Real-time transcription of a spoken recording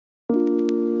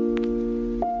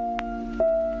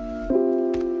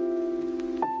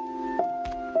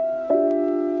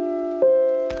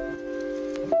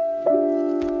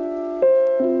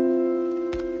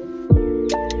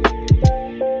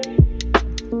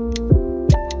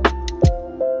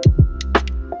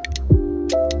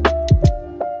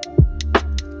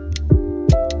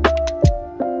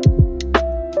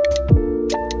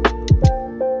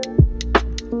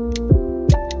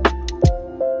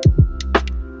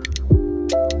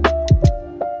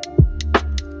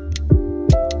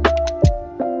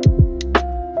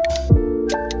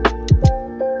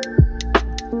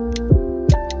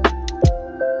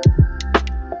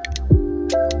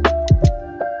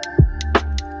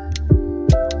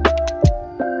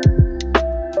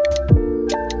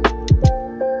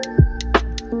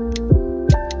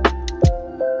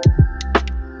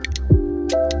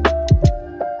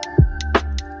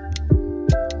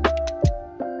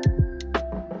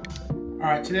All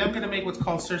right, today I'm gonna make what's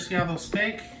called cerciado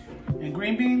steak and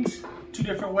green beans, two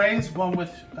different ways. One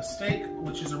with a steak,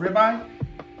 which is a ribeye,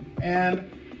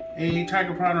 and a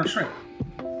tiger prawn or shrimp.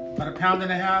 About 1.5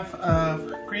 pounds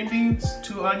of green beans,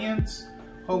 2 onions,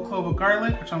 whole clove of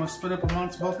garlic, which I'm gonna split up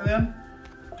amongst both of them,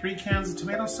 3 cans of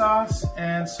tomato sauce,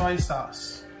 and soy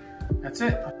sauce. That's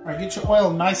it. All right, get your oil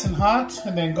nice and hot,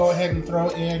 and then go ahead and throw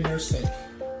in your steak.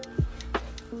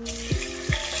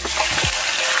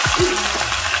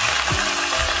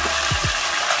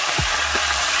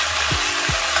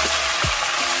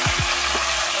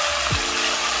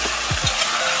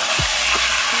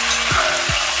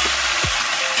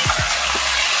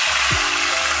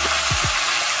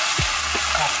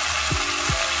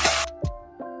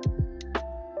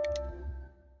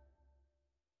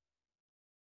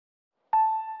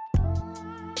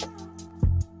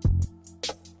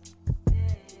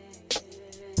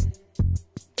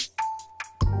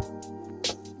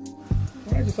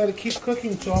 Just let it keep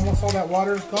cooking until almost all that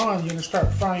water is gone. You're going to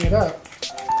start frying it up.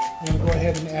 You're going to go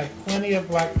ahead and add plenty of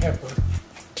black pepper.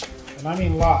 And I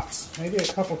mean lots. Maybe a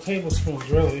couple tablespoons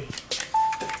really.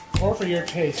 Or for your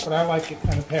taste, but I like it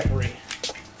kind of peppery.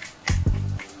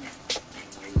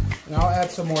 And I'll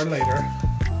add some more later.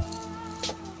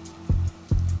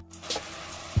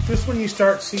 Just when you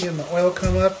start seeing the oil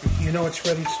come up, you know it's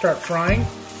ready to start frying.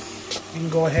 You can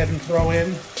go ahead and throw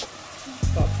in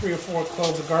about 3 or 4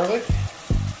 cloves of garlic.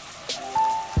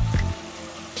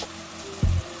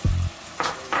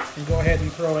 And go ahead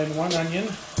and throw in 1 onion,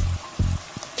 maybe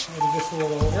just a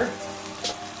little over.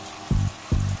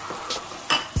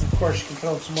 And of course, you can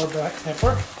throw in some more black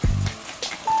pepper.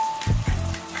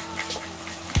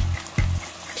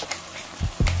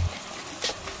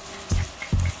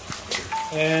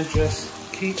 And just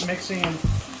keep mixing and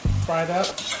fry it up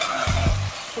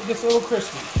so it gets a little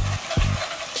crispy.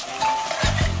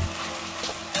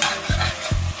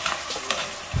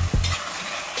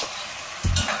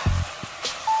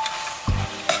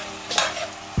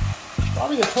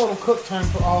 Probably the total cook time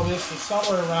for all this is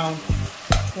somewhere around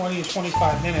 20 to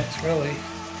 25 minutes, really.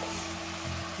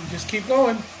 You just keep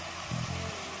going.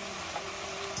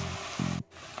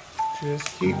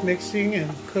 Just keep mixing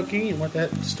and cooking. You want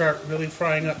that to start really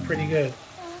frying up pretty good.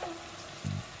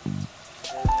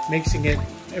 Mixing it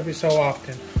every so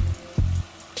often.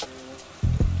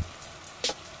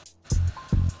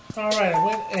 Alright, I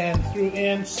went and threw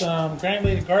in some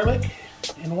granulated garlic.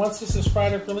 And once this is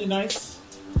fried up really nice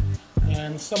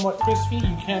and somewhat crispy,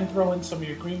 you can throw in some of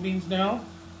your green beans now.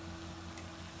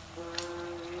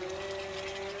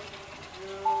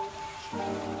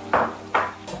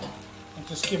 And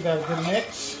just give that a good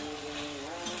mix.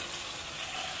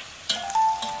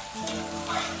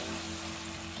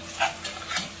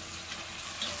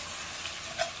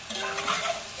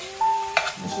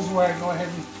 This is where I go ahead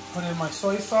and put in my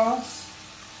soy sauce.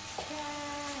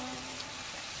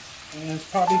 And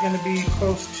it's probably going to be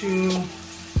close to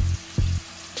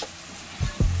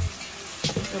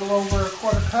a little over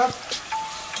 1/4 cup.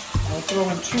 I'll throw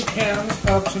in 2 cans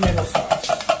of tomato sauce.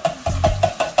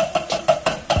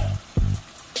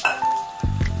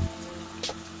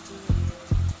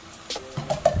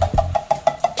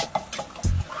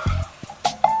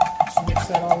 Just mix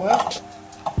that all up.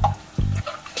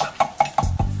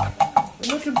 I'm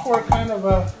looking for kind of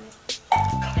a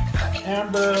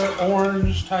amber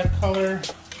orange type color.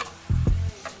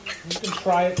 You can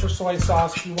try it for soy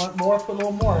sauce. If you want more, put a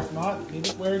little more. If not, leave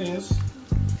it where it is.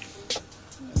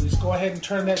 And just go ahead and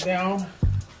turn that down.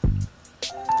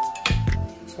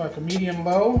 It's like a medium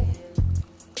low.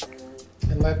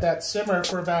 And let that simmer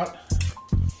for about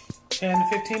 10 to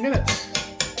 15 minutes.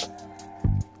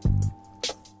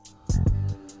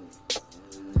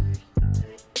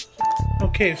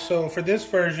 Okay, so for this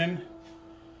version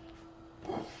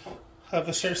of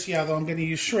the cerciado, I'm going to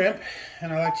use shrimp,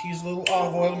 and I like to use a little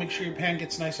olive oil. Make sure your pan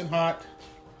gets nice and hot.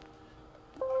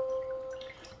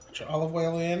 Put your olive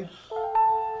oil in.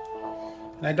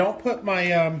 And I don't put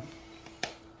my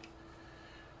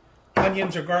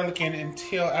onions or garlic in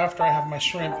until after I have my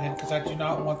shrimp in, because I do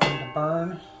not want them to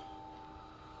burn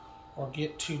or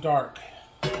get too dark.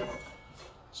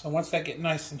 So once that gets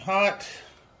nice and hot,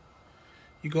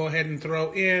 you go ahead and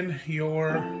throw in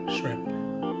your shrimp.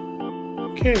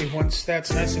 Okay, once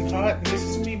that's nice and hot, and this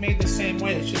is me made the same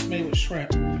way, it's just made with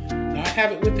shrimp. Now I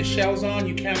have it with the shells on.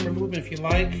 You can remove them if you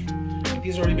like. But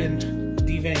these have already been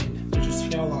deveined. They're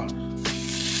just shell on.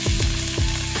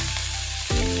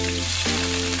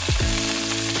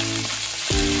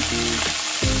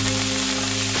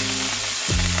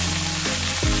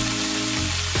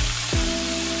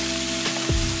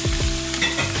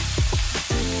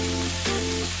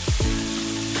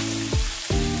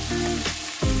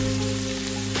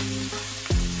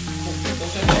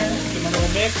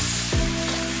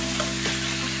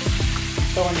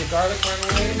 throw in your garlic right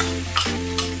away.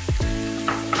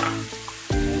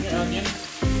 And your onion.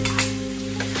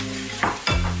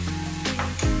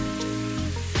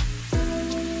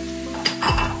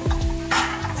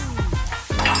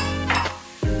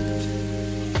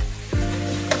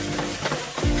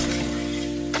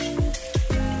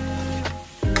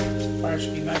 Fire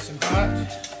should be nice and hot.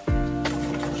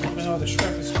 Even though the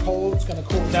shrimp is cold, it's going to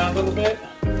cool down a little bit.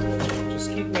 Just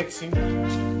keep mixing.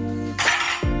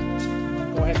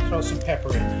 Go ahead and throw some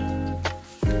pepper in.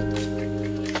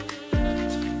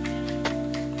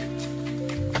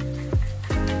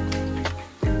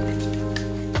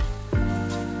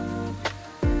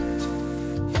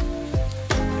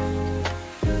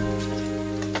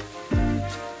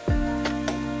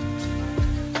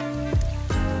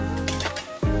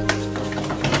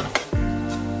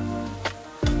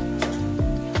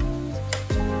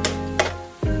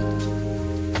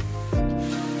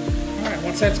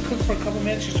 Once that's cooked for a couple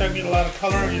minutes, you start getting a lot of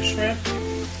color on your shrimp.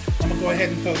 I'm going to go ahead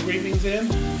and throw green beans in.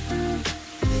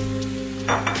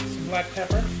 Some black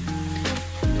pepper.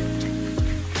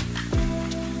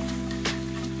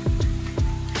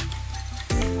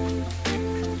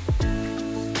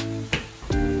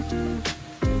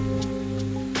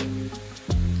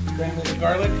 Granular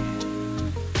garlic.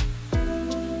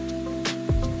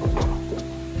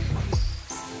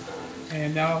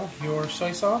 And now your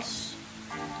soy sauce.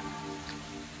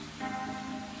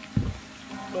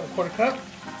 About a quarter cup.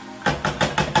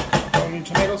 Throw in your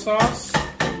tomato sauce.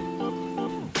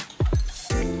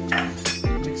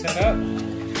 Mix that up.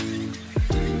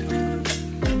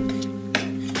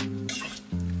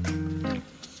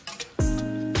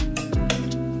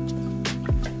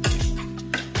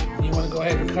 You want to go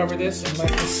ahead and cover this and let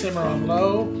this simmer on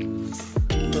low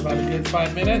for about a good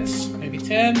 5 minutes, maybe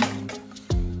 10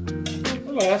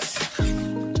 or less.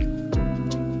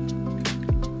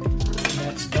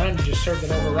 Done, you just serve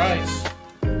it over rice.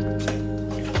 You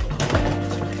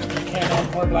can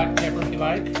add more black pepper if you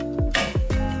like.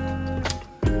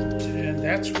 And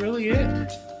that's really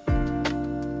it.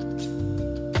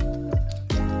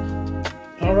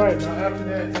 Alright, now after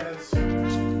that has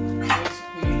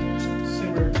basically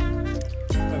simmered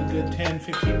about a good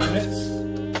 10-15 minutes,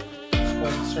 just go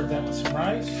ahead and serve that with some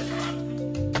rice.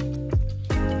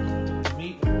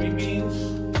 Meat and green beans.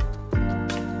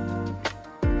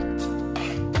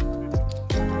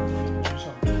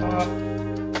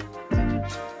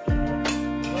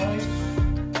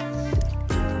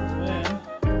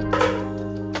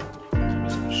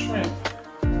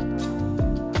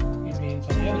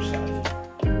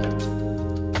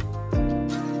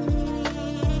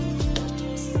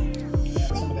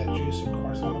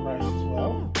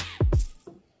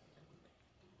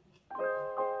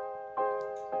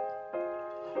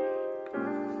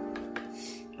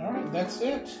 That's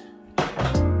it.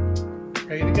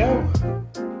 Ready to go.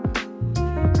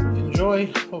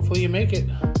 Enjoy. Hopefully you make it.